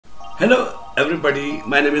Hello everybody,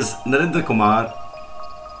 my name is Narendra Kumar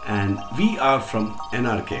and we are from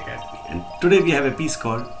NRK Academy, and today we have a piece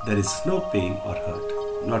called There is no pain or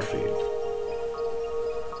hurt, not really.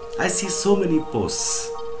 I see so many posts,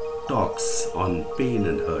 talks on pain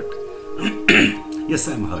and hurt. Yes,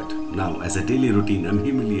 I am hurt. Now as a daily routine, I am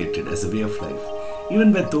humiliated as a way of life,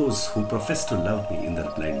 even by those who profess to love me in their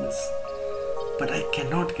blindness. But I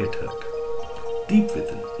cannot get hurt. Deep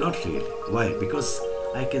within, not really. Why? Because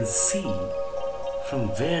I can see from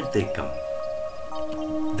where they come.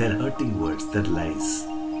 Their hurting words, their lies.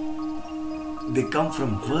 They come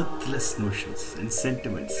from worthless notions and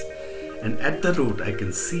sentiments. And at the root, I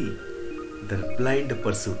can see their blind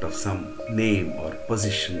pursuit of some name or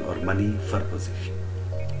position or money for position.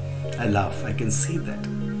 I laugh, I can see that.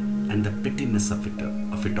 And the pettiness of it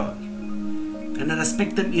all. And I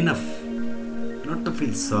respect them enough not to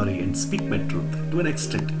feel sorry and speak my truth to an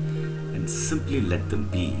extent, and simply let them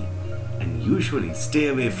be, and usually stay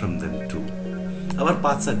away from them too. Our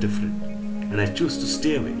paths are different, and I choose to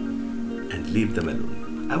stay away and leave them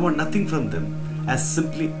alone. I want nothing from them, as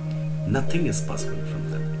simply nothing is possible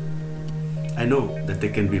from them. I know that they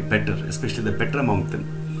can be better, especially the better among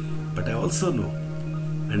them, but I also know,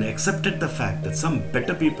 and I accepted the fact that some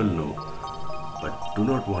better people know, but do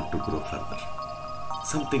not want to grow further.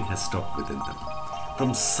 Something has stopped within them,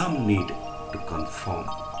 from some need to conform,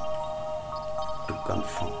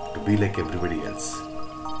 to be like everybody else.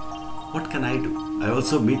 What can I do? I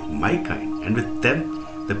also meet my kind, and with them,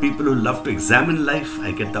 the people who love to examine life,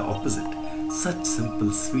 I get the opposite. Such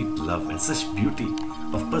simple, sweet love and such beauty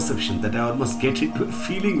of perception that I almost get into a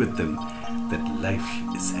feeling with them that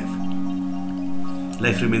life is heaven.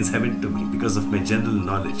 Life remains heaven to me because of my general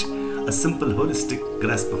knowledge, a simple holistic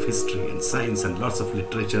grasp of history and science and lots of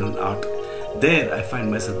literature and art. There I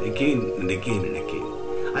find myself again and again and again.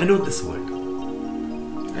 I know this word,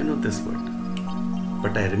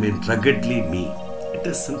 but I remain ruggedly me. It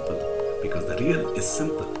is simple because the real is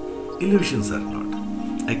simple. Illusions are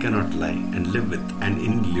not. I cannot lie and live with and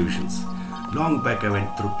in illusions. Long back I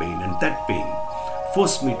went through pain, and that pain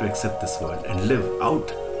forced me to accept this world and live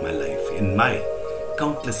out my life in my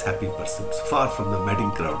countless happy pursuits, far from the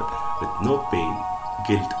madding crowd, with no pain,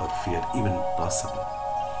 guilt or fear even possible.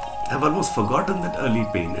 I have almost forgotten that early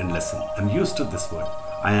pain and lesson. I am used to this word.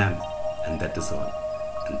 I am, and that is all,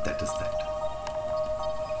 and that is that.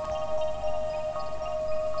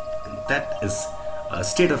 And that is a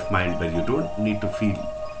state of mind where you don't need to feel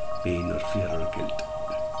pain or fear or guilt.